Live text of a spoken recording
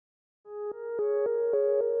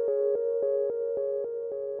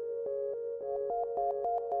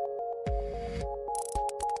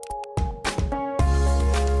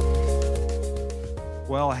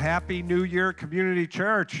Well, Happy New Year, Community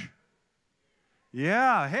Church.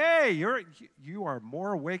 Yeah, hey, you are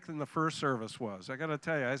more awake than the first service was. I got to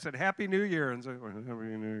tell you, I said Happy New Year, and said Happy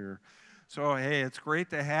New Year. So hey, it's great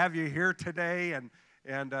to have you here today, and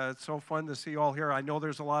it's so fun to see you all here. I know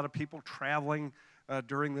there's a lot of people traveling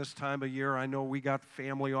during this time of year. I know we got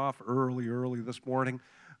family off early this morning,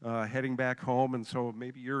 heading back home, and so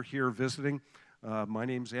maybe you're here visiting. My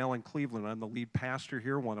name's Alan Cleveland. I'm the lead pastor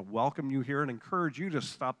here. I want to welcome you here and encourage you to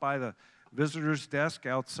stop by the visitor's desk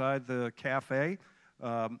outside the cafe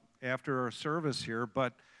after our service here.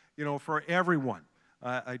 But, you know, for everyone,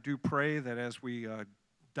 I do pray that as we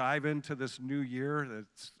dive into this new year,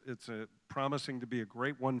 it's promising to be a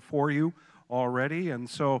great one for you already. And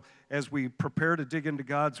so as we prepare to dig into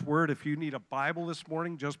God's Word, if you need a Bible this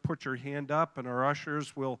morning, just put your hand up and our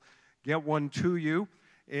ushers will get one to you.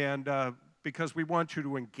 And because we want you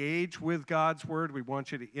to engage with God's Word. We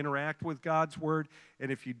want you to interact with God's Word.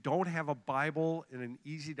 And if you don't have a Bible in an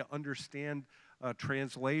easy-to-understand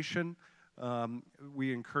translation,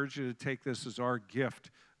 we encourage you to take this as our gift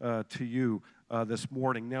to you this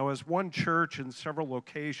morning. Now, as one church in several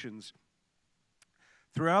locations,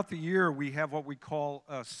 throughout the year, we have what we call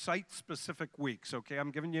site-specific weeks, okay? I'm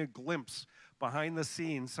giving you a glimpse behind the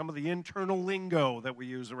scenes, some of the internal lingo that we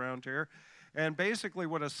use around here. And basically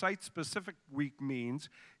what a site-specific week means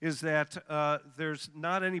is that there's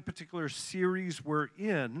not any particular series we're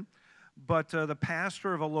in, but the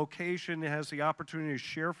pastor of a location has the opportunity to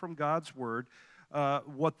share from God's Word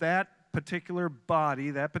what that particular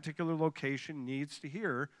body, that particular location needs to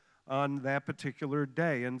hear on that particular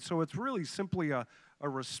day. And so it's really simply a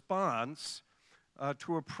response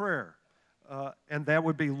to a prayer. And that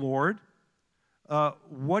would be, Lord,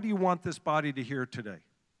 what do you want this body to hear today?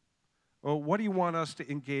 Well, what do you want us to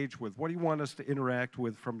engage with? What do you want us to interact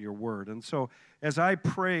with from your word? And so as I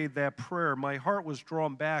prayed that prayer, my heart was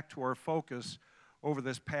drawn back to our focus over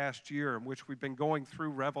this past year in which we've been going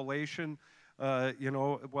through Revelation,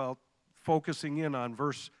 focusing in on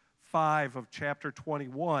verse 5 of chapter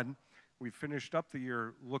 21. We finished up the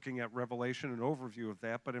year looking at Revelation, an overview of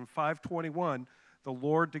that. But in 5:21, the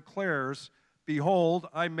Lord declares, "Behold,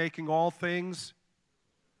 I'm making all things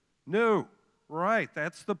new." Right,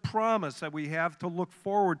 that's the promise that we have to look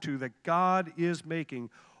forward to, that God is making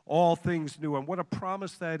all things new. And what a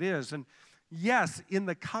promise that is. And yes, in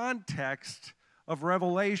the context of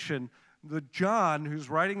Revelation, the John who's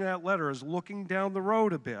writing that letter is looking down the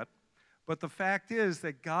road a bit. But the fact is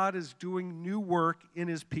that God is doing new work in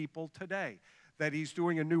his people today. That he's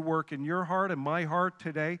doing a new work in your heart and my heart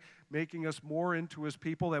today, making us more into his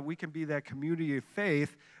people, that we can be that community of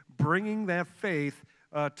faith, bringing that faith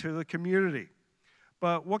to the community.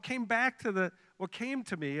 But what came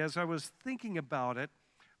to me as I was thinking about it,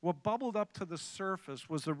 what bubbled up to the surface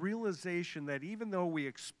was the realization that even though we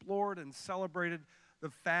explored and celebrated the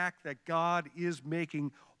fact that God is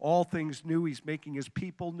making all things new, he's making his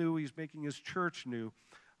people new, he's making his church new,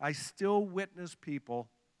 I still witness people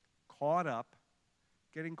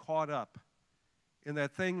getting caught up in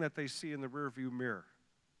that thing that they see in the rearview mirror,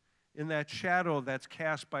 in that shadow that's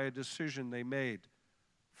cast by a decision they made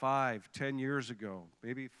 5, 10 years ago,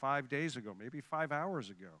 maybe 5 days ago, maybe 5 hours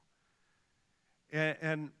ago.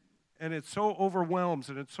 And it so overwhelms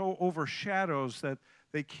and it so overshadows that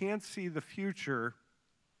they can't see the future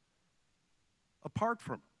apart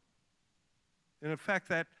from it. And in fact,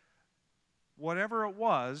 that whatever it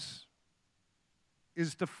was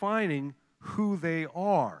is defining who they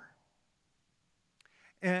are.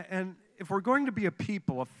 And if we're going to be a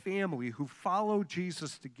people, a family who follow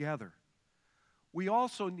Jesus together, we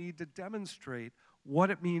also need to demonstrate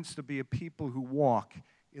what it means to be a people who walk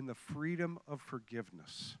in the freedom of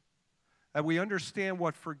forgiveness. That we understand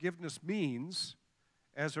what forgiveness means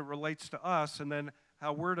as it relates to us, and then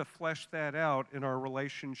how we're to flesh that out in our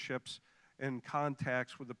relationships and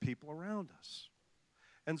contacts with the people around us.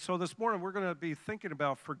 And so this morning we're going to be thinking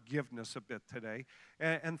about forgiveness a bit today,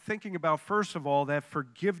 and thinking about, first of all, that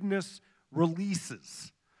forgiveness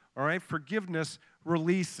releases. All right, forgiveness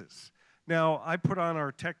releases. Now, I put on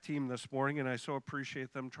our tech team this morning, and I so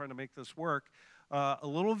appreciate them trying to make this work, a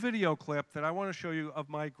little video clip that I want to show you of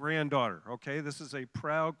my granddaughter, okay? This is a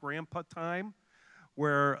proud grandpa time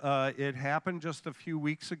where it happened just a few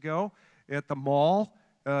weeks ago at the mall.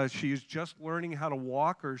 She's just learning how to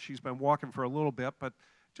walk, or she's been walking for a little bit, but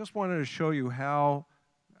just wanted to show you how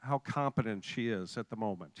competent she is at the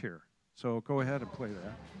moment here. So go ahead and play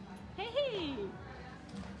that. Hey!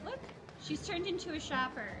 Look, she's turned into a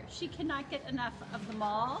shopper. She cannot get enough of the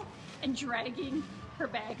mall and dragging her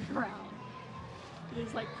bag around. It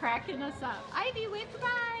is like cracking us up. Ivy, wave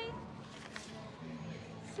goodbye.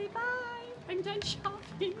 Say bye. I'm done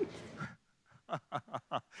shopping.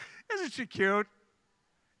 Isn't she cute?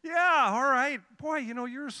 Yeah, all right. Boy,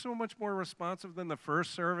 you're so much more responsive than the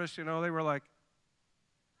first service. They were like,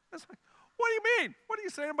 it's like, what do you mean? What are you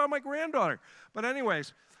saying about my granddaughter? But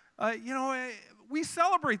anyways, we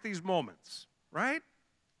celebrate these moments, right?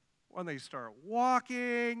 When they start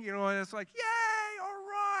walking, and it's like, yay,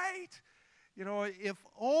 all right. If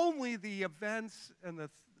only the events and the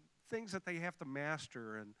things that they have to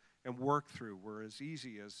master and work through were as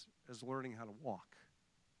easy as learning how to walk,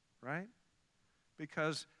 right?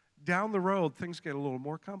 Because down the road, things get a little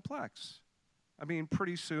more complex. I mean,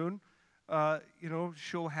 pretty soon,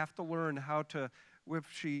 she'll have to learn how to, if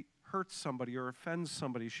she hurts somebody or offends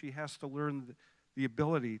somebody, she has to learn the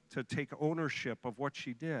ability to take ownership of what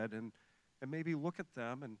she did and maybe look at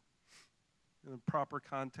them and in the proper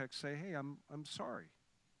context say, hey, I'm sorry.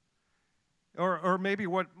 Or maybe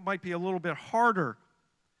what might be a little bit harder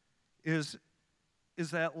is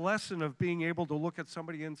that lesson of being able to look at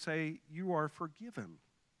somebody and say, you are forgiven.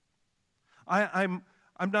 I'm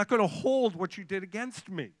not going to hold what you did against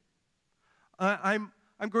me. I'm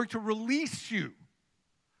going to release you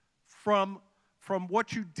from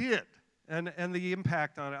what you did and the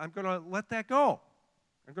impact on it. I'm going to let that go.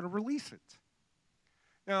 I'm going to release it.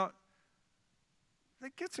 Now,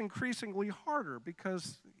 that gets increasingly harder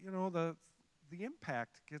because, the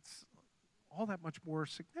impact gets all that much more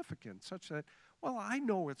significant, such that, well, I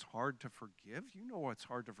know it's hard to forgive. You know it's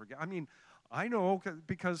hard to forgive. I mean, I know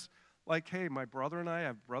because, like, hey, my brother and I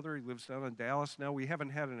have a brother. He lives down in Dallas now. We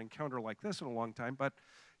haven't had an encounter like this in a long time. But,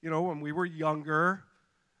 when we were younger,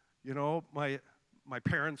 my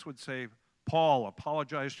parents would say, Paul,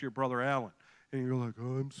 apologize to your brother Alan. And you're like, oh,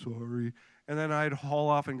 I'm sorry. And then I'd haul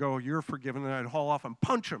off and go, you're forgiven. And I'd haul off and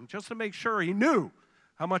punch him just to make sure he knew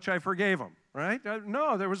how much I forgave him, right?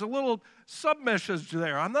 No, there was a little sub-message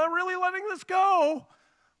there. I'm not really letting this go.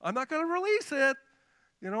 I'm not going to release it.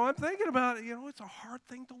 I'm thinking about it. It's a hard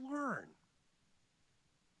thing to learn.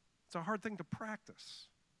 It's a hard thing to practice.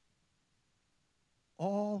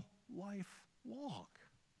 All life long.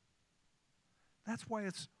 That's why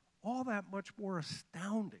it's all that much more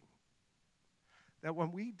astounding that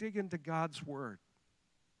when we dig into God's Word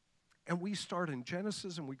and we start in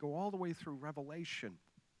Genesis and we go all the way through Revelation,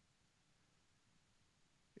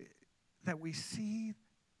 that we see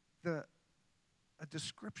a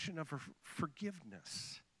description of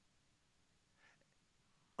forgiveness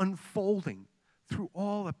unfolding through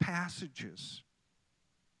all the passages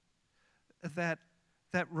that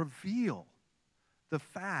reveal the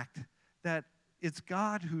fact that it's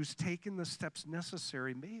God who's taken the steps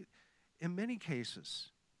necessary in many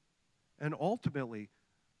cases. And ultimately,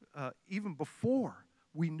 even before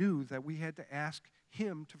we knew that we had to ask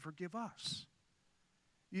Him to forgive us.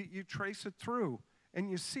 You trace it through, and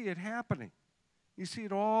you see it happening. You see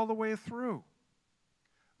it all the way through.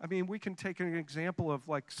 I mean, we can take an example of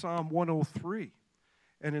like Psalm 103.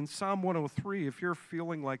 And in Psalm 103, if you're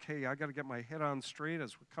feeling like, hey, I got to get my head on straight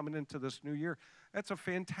as we're coming into this new year, that's a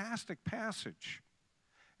fantastic passage.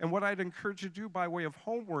 And what I'd encourage you to do by way of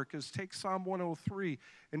homework is take Psalm 103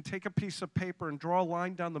 and take a piece of paper and draw a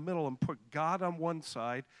line down the middle and put God on one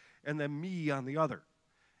side and then me on the other.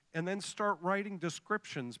 And then start writing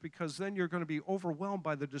descriptions, because then you're going to be overwhelmed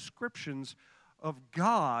by the descriptions of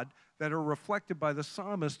God that are reflected by the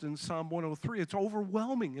psalmist in Psalm 103. It's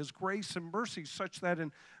overwhelming, His grace and mercy, such that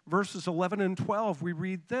in verses 11 and 12 we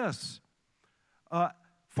read this.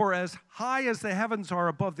 For as high as the heavens are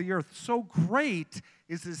above the earth, so great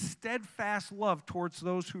is His steadfast love towards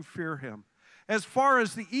those who fear Him. As far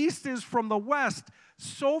as the east is from the west,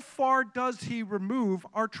 so far does He remove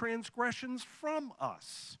our transgressions from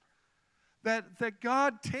us. That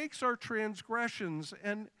God takes our transgressions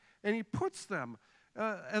and He puts them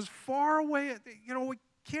as far away, we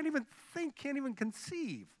can't even think, can't even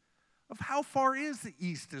conceive of how far is the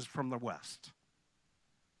east is from the west.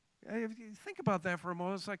 If you think about that for a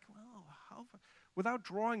moment, it's like, well, without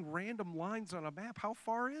drawing random lines on a map, how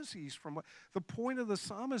far is east from west? The point of the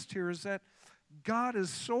psalmist here is that God has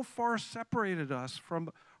so far separated us from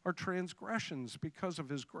our transgressions because of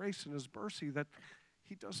His grace and His mercy that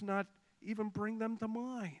He does not even bring them to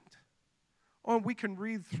mind. Oh, and we can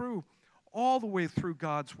read through all the way through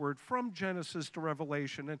God's Word, from Genesis to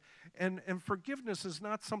Revelation, and forgiveness is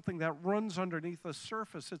not something that runs underneath the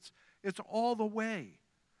surface. It's all the way,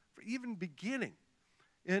 even beginning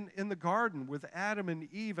in the garden with Adam and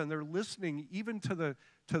Eve, and they're listening even to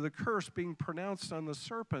the curse being pronounced on the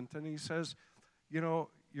serpent, and he says, you're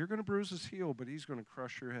going to bruise his heel, but he's going to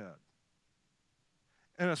crush your head.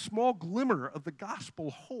 And a small glimmer of the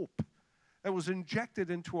gospel hope that was injected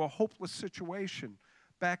into a hopeless situation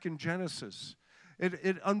back in Genesis.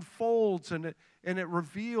 It unfolds and it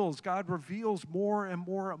reveals, God reveals more and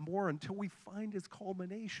more and more until we find its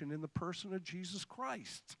culmination in the person of Jesus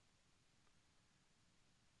Christ.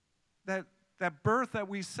 That birth that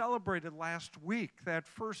we celebrated last week, that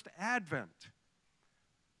first Advent,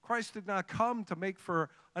 Christ did not come to make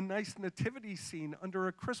for a nice nativity scene under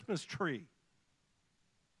a Christmas tree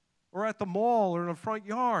or at the mall or in a front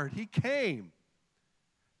yard. He came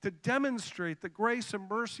to demonstrate the grace and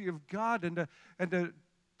mercy of God and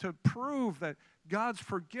to prove that God's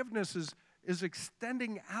forgiveness is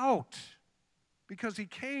extending out, because he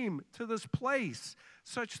came to this place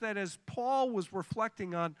such that as Paul was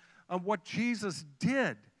reflecting on what Jesus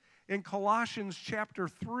did in Colossians chapter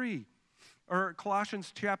 3, or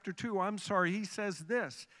Colossians chapter 2, he says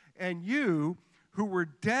this, "And you who were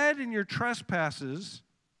dead in your trespasses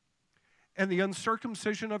and the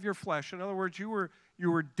uncircumcision of your flesh," in other words, you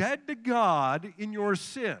were dead to God in your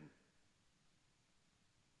sin.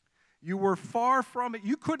 You were far from it.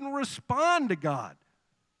 You couldn't respond to God.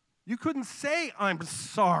 You couldn't say, "I'm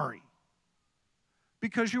sorry,"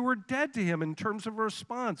 because you were dead to him in terms of a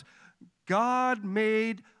response. God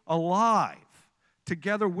made alive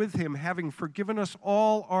together with him, having forgiven us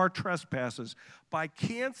all our trespasses by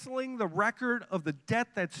canceling the record of the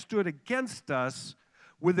debt that stood against us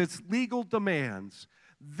with its legal demands.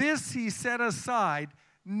 This he set aside,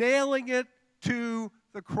 nailing it to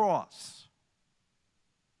the cross.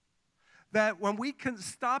 That when we can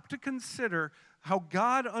stop to consider how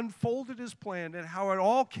God unfolded his plan and how it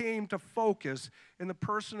all came to focus in the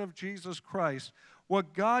person of Jesus Christ,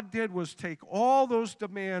 what God did was take all those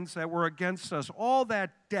demands that were against us, all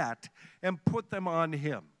that debt, and put them on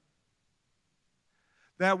him.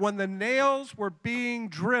 That when the nails were being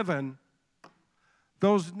driven,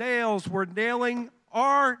 those nails were nailing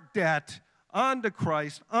our debt onto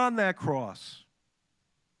Christ on that cross.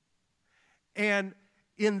 And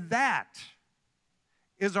in that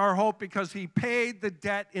is our hope, because he paid the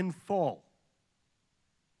debt in full.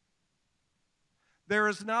 There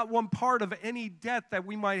is not one part of any debt that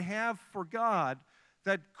we might have for God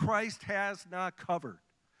that Christ has not covered.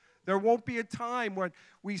 There won't be a time when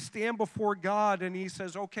we stand before God and he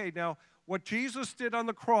says, "Okay, now what Jesus did on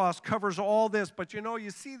the cross covers all this, but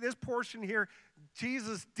you see this portion here,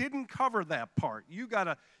 Jesus didn't cover that part. You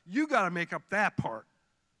gotta make up that part."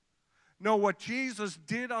 No, what Jesus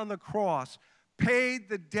did on the cross paid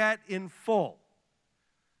the debt in full,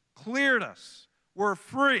 cleared us. We're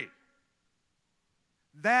free.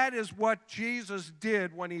 That is what Jesus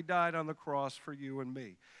did when he died on the cross for you and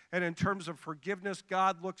me. And in terms of forgiveness,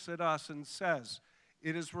 God looks at us and says,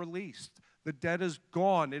 "It is released. The debt is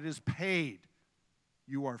gone. It is paid.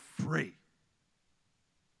 You are free."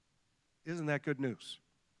 Isn't that good news?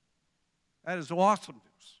 That is awesome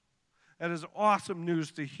news. That is awesome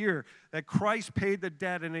news to hear, that Christ paid the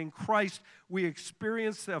debt, and in Christ we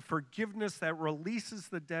experience the forgiveness that releases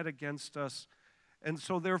the debt against us. And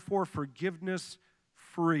so therefore forgiveness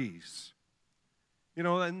frees.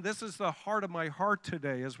 And this is the heart of my heart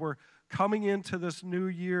today as we're coming into this new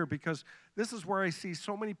year, because this is where I see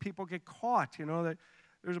so many people get caught, that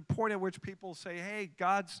there's a point at which people say, "Hey,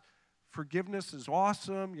 God's forgiveness is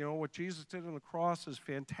awesome. What Jesus did on the cross is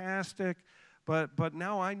fantastic, but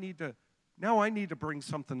now I need to bring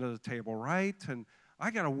something to the table, right? And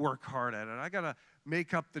I got to work hard at it. I got to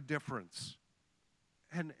make up the difference."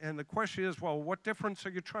 And the question is, well, what difference are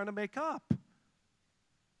you trying to make up?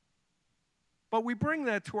 But we bring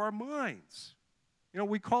that to our minds.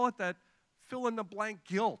 We call it that fill-in-the-blank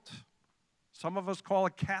guilt. Some of us call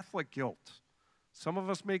it Catholic guilt. Some of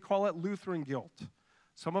us may call it Lutheran guilt.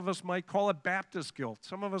 Some of us might call it Baptist guilt.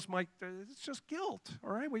 Some of us might, it's just guilt,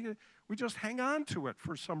 all right? We just hang on to it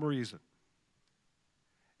for some reason.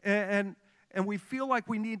 And we feel like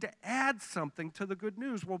we need to add something to the good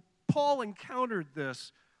news. Well, Paul encountered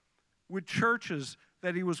this with churches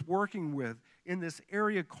that he was working with in this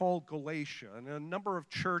area called Galatia, and a number of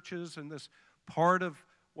churches in this part of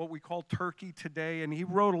what we call Turkey today, and he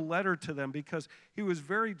wrote a letter to them because he was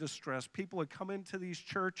very distressed. People had come into these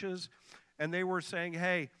churches, and they were saying,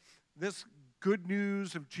 "Hey, this good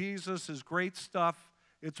news of Jesus is great stuff.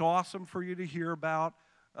 It's awesome for you to hear about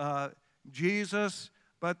Jesus,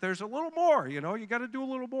 but there's a little more, you got to do a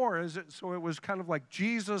little more." So it was kind of like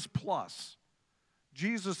Jesus plus,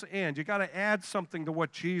 Jesus and. You got to add something to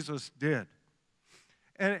what Jesus did.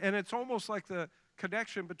 And it's almost like the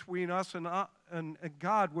connection between us and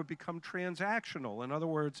God would become transactional. In other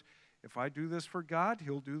words, if I do this for God,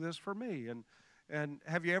 he'll do this for me. And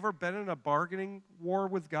have you ever been in a bargaining war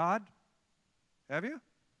with God? Have you?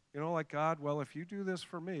 Like, "God, well, if you do this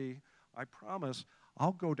for me, I promise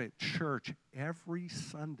I'll go to church every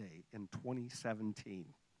Sunday in 2017.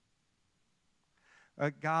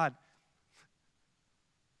 God,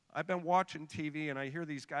 I've been watching TV, and I hear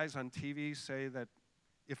these guys on TV say that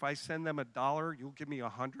if I send them $1, you'll give me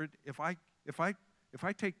 100. If I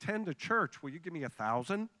take 10 to church, will you give me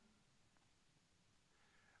 1,000?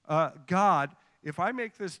 God, if I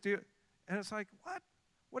make this deal, and it's like, what?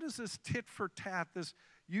 What is this tit for tat? This,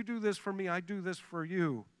 you do this for me, I do this for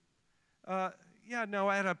you. Yeah, no,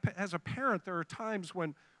 as a parent, there are times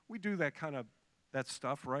when we do that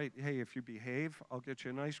stuff, right? Hey, if you behave, I'll get you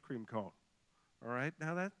an ice cream cone. All right?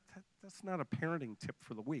 Now, that's not a parenting tip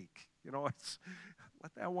for the week. You know, it's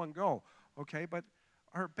let that one go, okay? But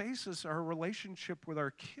our basis, our relationship with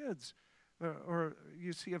our kids, or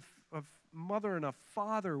you see a mother and a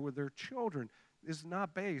father with their children is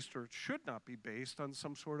not based, or should not be based on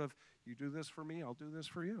some sort of, you do this for me, I'll do this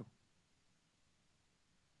for you.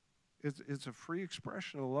 It's a free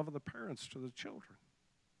expression of the love of the parents to the children.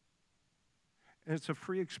 And it's a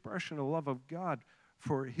free expression of the love of God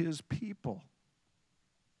for his people.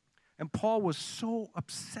 And Paul was so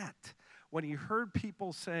upset when he heard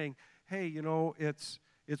people saying, hey, you know, it's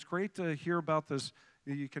great to hear about this.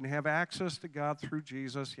 You can have access to God through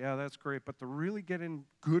Jesus. Yeah, that's great. But to really get in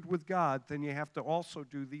good with God, then you have to also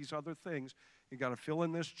do these other things. You got to fill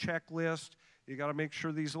in this checklist. You got to make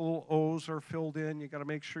sure these little O's are filled in. You got to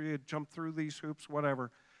make sure you jump through these hoops,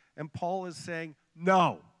 whatever. And Paul is saying,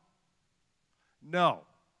 no. No.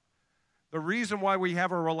 The reason why we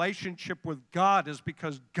have a relationship with God is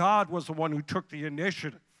because God was the one who took the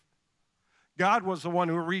initiative. God was the one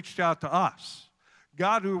who reached out to us.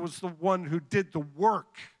 God who was the one who did the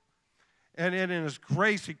work. And in his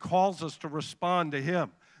grace, he calls us to respond to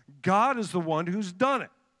him. God is the one who's done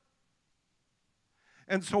it.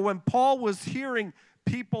 And so when Paul was hearing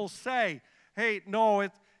people say, hey, no,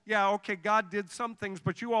 yeah, okay, God did some things,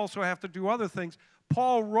 but you also have to do other things.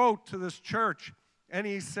 Paul wrote to this church, and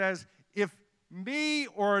he says, if me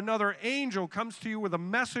or another angel comes to you with a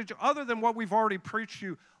message other than what we've already preached to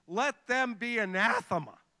you, let them be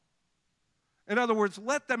anathema. In other words,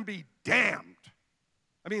 let them be damned.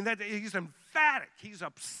 I mean, he's emphatic. He's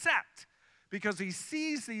upset because he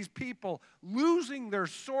sees these people losing their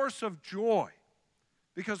source of joy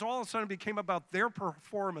because all of a sudden it became about their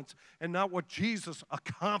performance and not what Jesus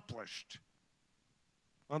accomplished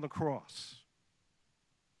on the cross.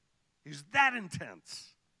 He's that intense.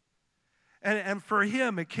 And for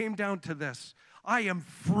him, it came down to this. I am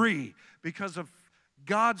free because of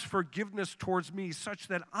God's forgiveness towards me such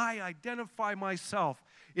that I identify myself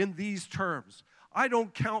in these terms. I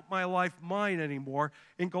don't count my life mine anymore.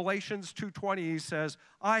 In Galatians 2:20, he says,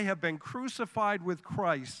 I have been crucified with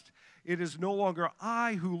Christ. It is no longer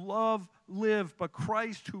I who live, but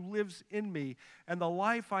Christ who lives in me. And the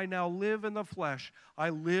life I now live in the flesh, I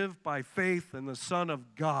live by faith in the Son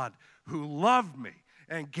of God, who loved me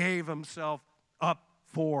and gave himself up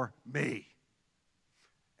for me.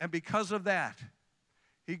 And because of that,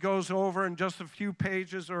 he goes over in just a few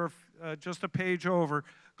pages, or just a page over,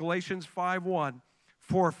 Galatians 5:1,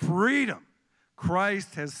 for freedom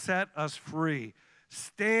Christ has set us free.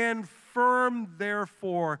 Stand firm,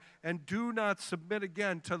 therefore, and do not submit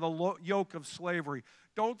again to the yoke of slavery.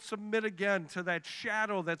 Don't submit again to that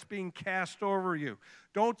shadow that's being cast over you.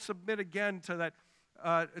 Don't submit again to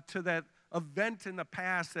that event in the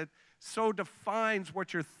past that so defines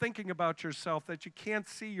what you're thinking about yourself that you can't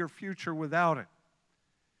see your future without it.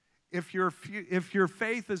 If your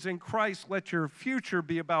faith is in Christ, let your future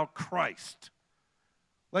be about Christ.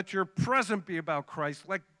 Let your present be about Christ.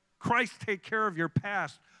 Let Christ take care of your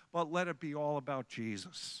past, but let it be all about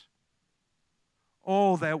Jesus.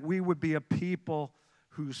 Oh, that we would be a people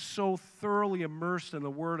who's so thoroughly immersed in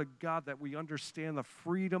the Word of God that we understand the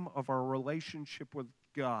freedom of our relationship with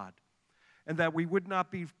God. And that we would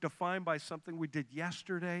not be defined by something we did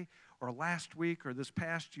yesterday or last week or this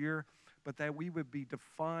past year, but that we would be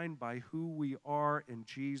defined by who we are in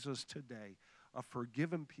Jesus today, a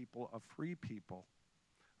forgiven people, a free people,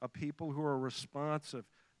 a people who are responsive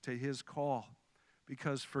to his call.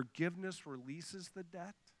 Because forgiveness releases the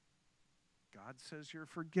debt. God says you're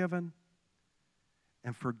forgiven,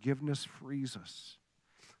 and forgiveness frees us.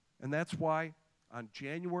 And that's why on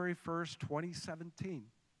January 1st, 2017,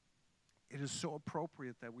 it is so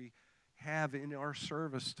appropriate that we have in our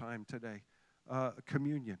service time today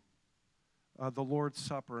communion, the Lord's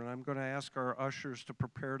Supper. And I'm going to ask our ushers to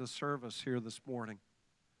prepare the service here this morning,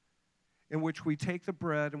 in which we take the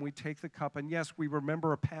bread and we take the cup. And yes, we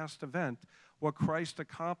remember a past event, what Christ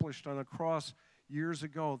accomplished on the cross years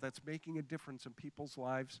ago that's making a difference in people's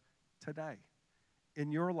lives today,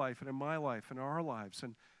 in your life and in my life, in our lives.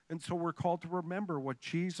 And And so we're called to remember what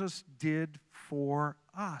Jesus did for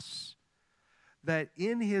us. That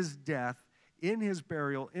in his death, in his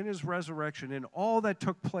burial, in his resurrection, in all that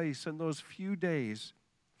took place in those few days,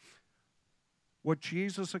 what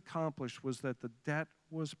Jesus accomplished was that the debt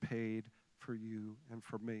was paid for you and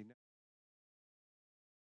for me.